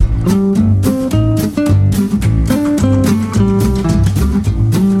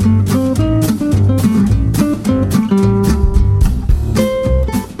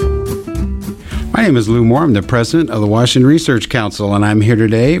name is Lou Moore. I'm the president of the Washington Research Council, and I'm here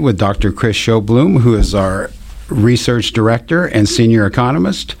today with Dr. Chris Sjoblom, who is our research director and senior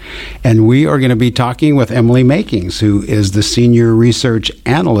economist, and we are going to be talking with Emily Makings, who is the senior research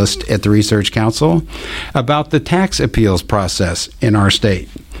analyst at the Research Council, about the tax appeals process in our state.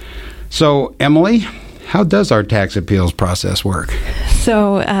 So, Emily, how does our tax appeals process work?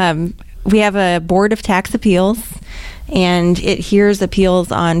 So, we have a board of tax appeals, and it hears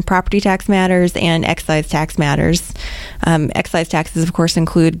appeals on property tax matters and excise tax matters. Excise taxes, of course,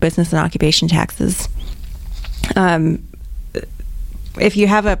 include business and occupation taxes. If you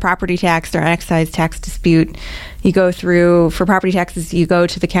have a property tax or an excise tax dispute, you go through, for property taxes, you go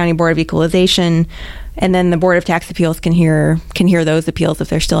to the County Board of Equalization, and then the Board of Tax Appeals can hear those appeals if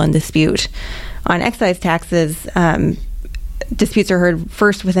they're still in dispute. On excise taxes, disputes are heard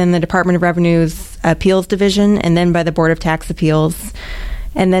first within the Department of Revenue's Appeals Division, and then by the Board of Tax Appeals,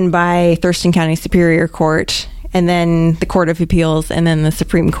 and then by Thurston County Superior Court, and then the Court of Appeals, and then the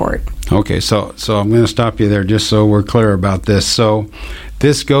Supreme Court. Okay, so I'm going to stop you there just so we're clear about this. So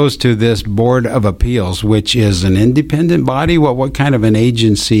this goes to this Board of Appeals, which is an independent body. What kind of an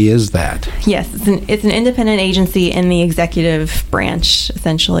agency is that? Yes, it's an independent agency in the executive branch,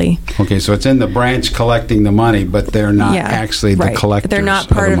 essentially. Okay, so it's in the branch collecting the money, but they're not actually the collectors. They're not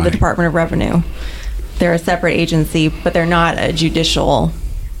part of the Department of Revenue. They're a separate agency, but they're not a judicial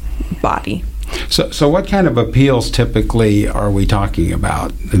body. So what kind of appeals typically are we talking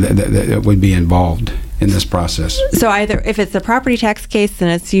about that would be involved in this process? So either if it's a property tax case, then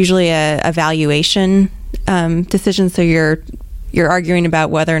it's usually a valuation decision. So you're arguing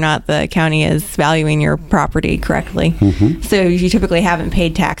about whether or not the county is valuing your property correctly. Mm-hmm. So you typically haven't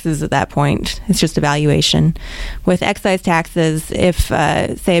paid taxes at that point. It's just a valuation. With excise taxes, if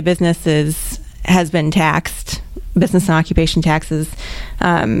say a business has been taxed, business and occupation taxes,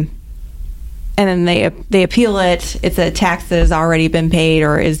 and then they appeal it. It's a tax that has already been paid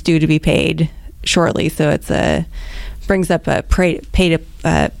or is due to be paid shortly. So brings up a pay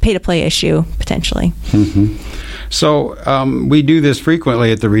to play issue potentially. Mm-hmm. So we do this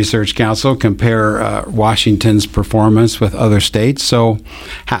frequently at the Research Council, compare Washington's performance with other states. So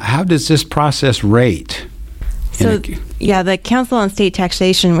how does this process rate? So, the Council on State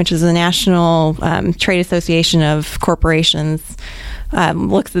Taxation, which is a national trade association of corporations,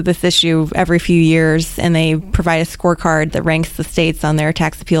 looks at this issue every few years, and they provide a scorecard that ranks the states on their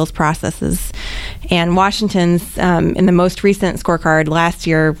tax appeals processes. And Washington's, in the most recent scorecard last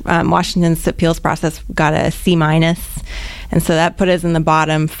year, Washington's appeals process got a C-, and so that put us in the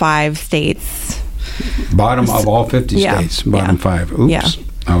bottom 5 states. Bottom of all 50 states? Bottom 5. Oops. Yeah.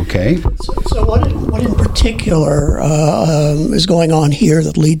 Okay. So what in particular is going on here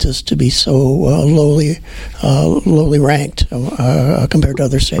that leads us to be so lowly ranked compared to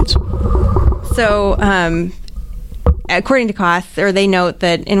other states? So, according to costs, they note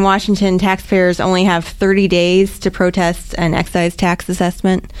that in Washington, taxpayers only have 30 days to protest an excise tax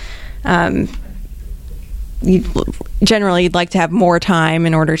assessment. You'd like to have more time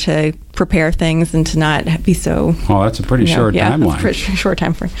in order to prepare things and to not be so... Oh, that's a pretty short timeline. Yeah, pretty short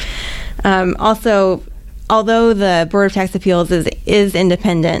time frame. Also, although the Board of Tax Appeals is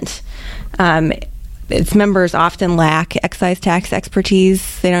independent, its members often lack excise tax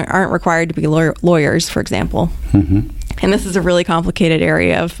expertise. They aren't required to be lawyers, for example. Mm-hmm. And this is a really complicated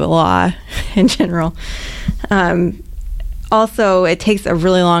area of the law in general. Also, it takes a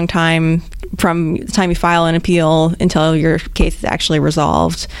really long time from the time you file an appeal until your case is actually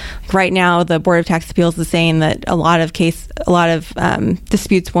resolved. Right now, the Board of Tax Appeals is saying that a lot of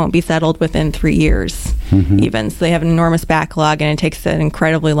disputes won't be settled within 3 years, even. So they have an enormous backlog, and it takes an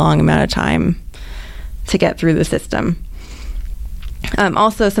incredibly long amount of time to get through the system.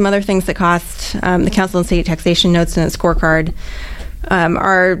 Also, some other things that cost, the Council on State Taxation notes in its scorecard.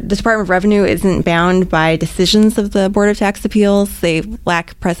 The Department of Revenue isn't bound by decisions of the Board of Tax Appeals. They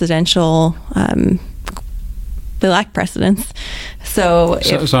lack precedence. So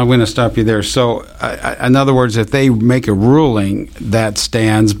I'm going to stop you there. So, in other words, if they make a ruling, that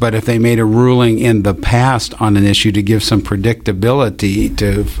stands. But if they made a ruling in the past on an issue to give some predictability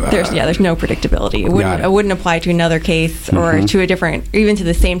to... there's no predictability. It wouldn't apply to another case or to a different... Even to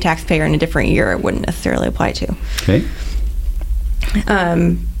the same taxpayer in a different year, it wouldn't necessarily apply to. Okay.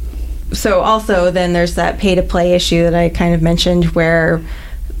 So also then there's that pay-to-play issue that I kind of mentioned where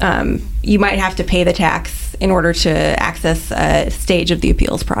you might have to pay the tax in order to access a stage of the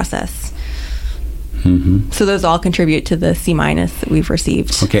appeals process. So those all contribute to the C- that we've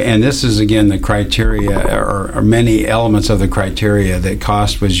received. Okay, and this is, again, the criteria, or many elements of the criteria that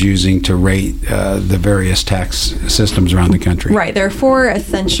COST was using to rate the various tax systems around the country. Right. There are 4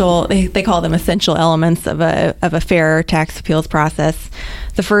 essential, they call them essential elements of a fair tax appeals process.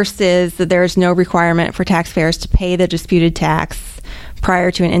 The first is that there is no requirement for taxpayers to pay the disputed tax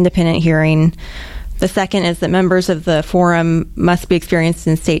prior to an independent hearing. The second is that members of the forum must be experienced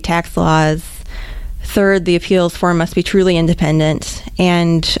in state tax laws. Third, the appeals forum must be truly independent.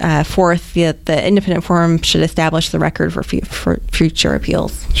 And fourth, the independent forum should establish the record for future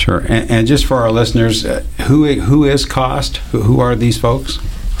appeals. Sure. And just for our listeners, who is COST? Who are these folks?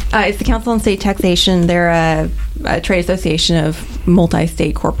 It's the Council on State Taxation. They're a trade association of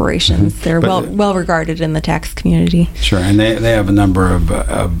multi-state corporations. They're well regarded in the tax community. Sure. And they have a number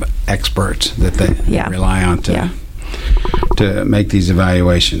of experts that they rely on to make these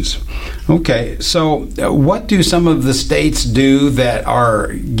evaluations. Okay, so what do some of the states do that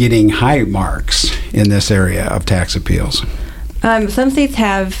are getting high marks in this area of tax appeals? Some states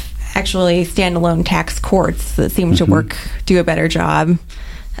have actually standalone tax courts that seem to do a better job.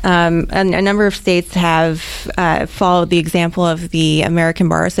 And a number of states have followed the example of the American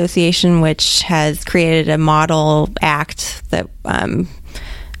Bar Association, which has created a model act that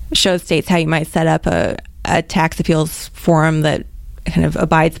shows states how you might set up a tax appeals forum that kind of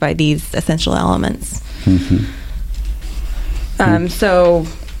abides by these essential elements. So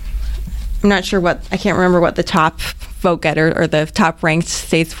I'm not sure I can't remember what the top vote getter or the top ranked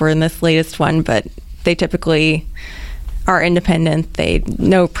states were in this latest one, but they typically are independent. They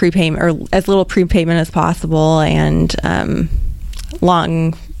no prepayment or as little prepayment as possible, and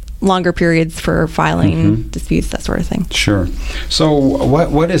longer periods for filing disputes, that sort of thing. Sure. So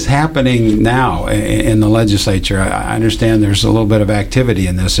what is happening now in the legislature? I understand there's a little bit of activity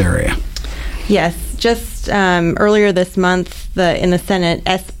in this area. Yes. Just earlier this month, in the Senate,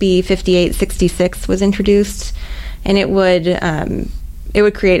 SB 5866 was introduced, and it would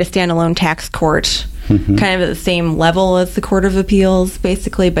create a standalone tax court, kind of at the same level as the Court of Appeals,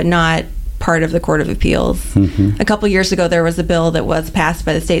 basically, but not part of the Court of Appeals. A couple years ago, there was a bill that was passed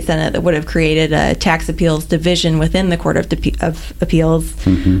by the state Senate that would have created a tax appeals division within the Court of Appeals,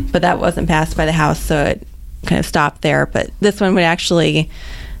 but that wasn't passed by the House, so it kind of stopped there. But this one would actually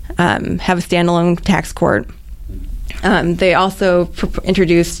have a standalone tax court. They also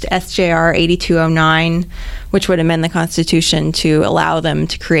introduced SJR 8209, which would amend the Constitution to allow them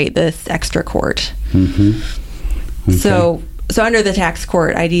to create this extra court. Okay. So under the tax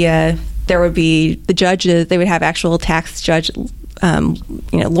court idea, there would be the judges. They would have actual tax judge,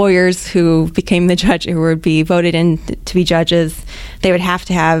 lawyers who became the judge, who would be voted in to be judges. They would have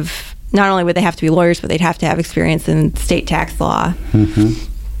to have, not only would they have to be lawyers, but they'd have to have experience in state tax law.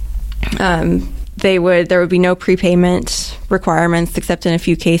 There would be no prepayment requirements except in a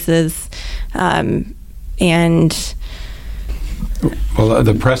few cases, and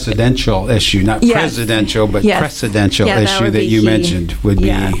the precedential issue, not presidential, but precedential issue that you mentioned would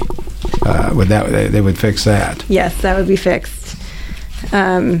be they would fix that. Yes, that would be fixed.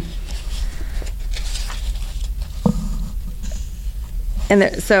 And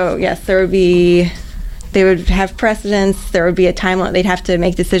there would be. They would have precedents. There would be a timeline. They'd have to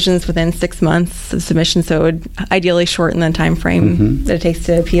make decisions within 6 months of submission, so it would ideally shorten the time frame that it takes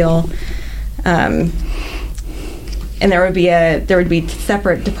to appeal. And there would be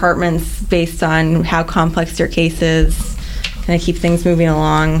separate departments based on how complex your case is, kind of keep things moving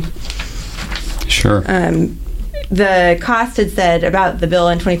along. Sure. The COST had said about the bill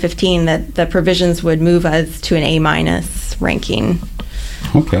in 2015 that the provisions would move us to an A- ranking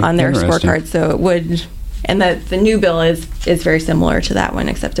on their scorecard. So it would. And the new bill is very similar to that one,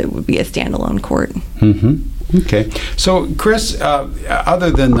 except it would be a standalone court. Okay. So, Chris, other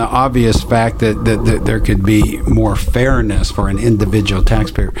than the obvious fact that there could be more fairness for an individual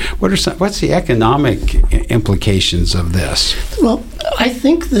taxpayer, what's the economic implications of this? Well, I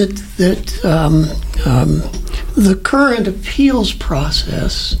think that the current appeals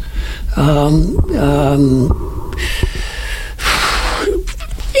process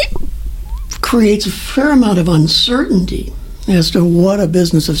creates a fair amount of uncertainty as to what a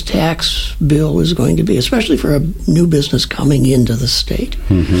business's tax bill is going to be, especially for a new business coming into the state.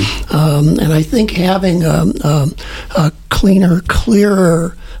 And I think having a cleaner,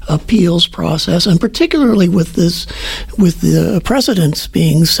 clearer appeals process, and particularly with the precedents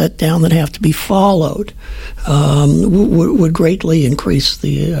being set down that have to be followed, would greatly increase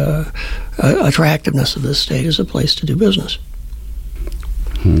the attractiveness of this state as a place to do business.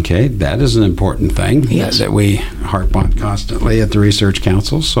 Okay, that is an important thing that we harp on constantly at the Research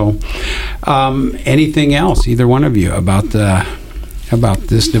Council. So, anything else, either one of you, about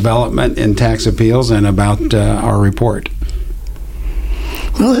this development in tax appeals and about our report?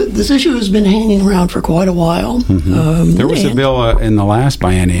 Well, this issue has been hanging around for quite a while. Mm-hmm. There was a bill in the last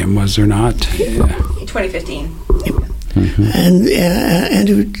biennium, was there not? 2015. Mm-hmm. And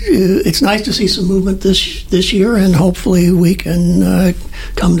it's nice to see some movement this year, and hopefully we can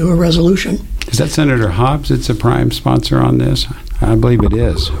come to a resolution. Is that Senator Hobbs that's a prime sponsor on this? I believe it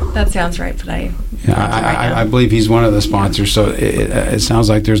is. That sounds right, but I believe he's one of the sponsors, so it sounds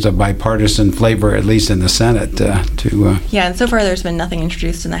like there's a bipartisan flavor, at least in the Senate, Yeah, and so far there's been nothing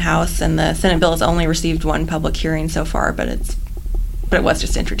introduced in the House, and the Senate bill has only received one public hearing so far, but it was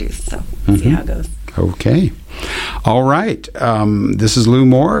just introduced, so we'll see how it goes. Okay. All right. This is Lou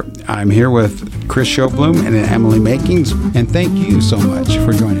Moore. I'm here with Chris Sjoblom and Emily Makings, and thank you so much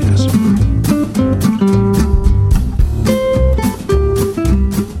for joining us.